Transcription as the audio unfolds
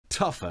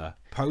tougher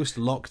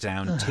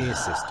post-lockdown tier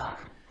system.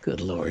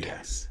 Good Lord.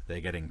 Yes,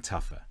 they're getting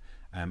tougher.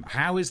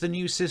 How is the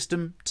new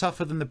system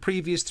tougher than the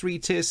previous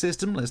 3-tier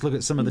system? Let's look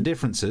at some of the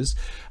differences.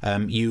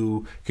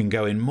 You can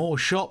go in more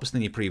shops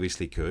than you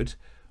previously could.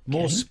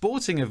 More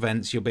sporting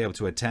events you'll be able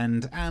to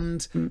attend.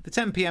 And the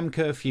 10 p.m.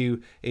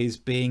 curfew is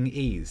being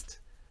eased.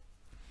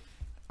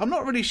 I'm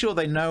not really sure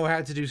they know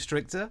how to do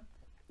stricter.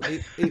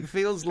 It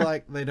feels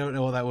like they don't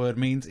know what that word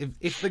means.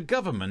 If the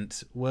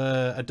government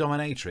were a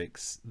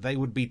dominatrix, they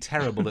would be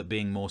terrible at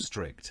being more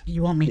strict.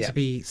 You want me to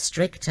be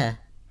stricter?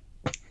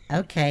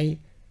 Okay.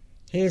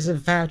 Here's a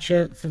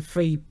voucher for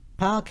free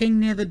parking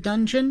near the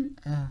dungeon.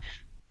 I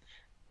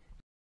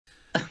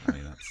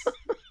mean,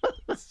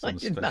 that's I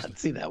did not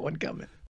see that one coming.